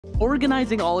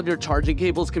Organizing all of your charging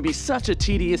cables can be such a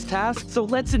tedious task, so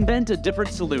let's invent a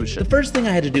different solution. The first thing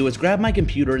I had to do was grab my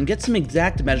computer and get some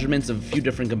exact measurements of a few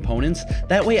different components.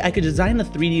 That way I could design a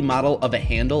 3D model of a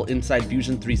handle inside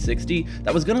Fusion 360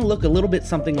 that was gonna look a little bit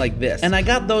something like this. And I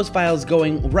got those files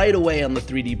going right away on the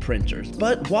 3D printers.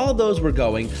 But while those were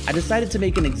going, I decided to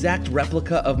make an exact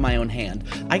replica of my own hand.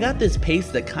 I got this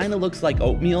paste that kinda looks like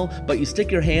oatmeal, but you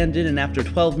stick your hand in and after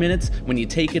 12 minutes, when you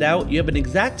take it out, you have an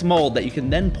exact mold that you can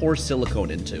then pour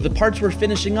silicone into. The parts were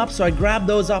finishing up, so I grabbed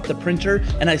those off the printer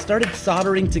and I started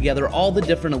soldering together all the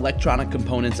different electronic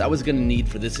components I was gonna need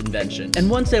for this invention. And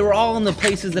once they were all in the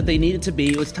places that they needed to be,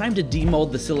 it was time to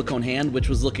demold the silicone hand, which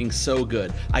was looking so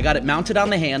good. I got it mounted on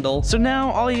the handle. So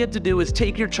now all you have to do is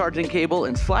take your charging cable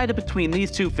and slide it between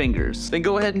these two fingers. Then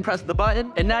go ahead and press the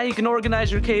button, and now you can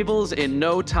organize your cables in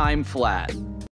no time flat.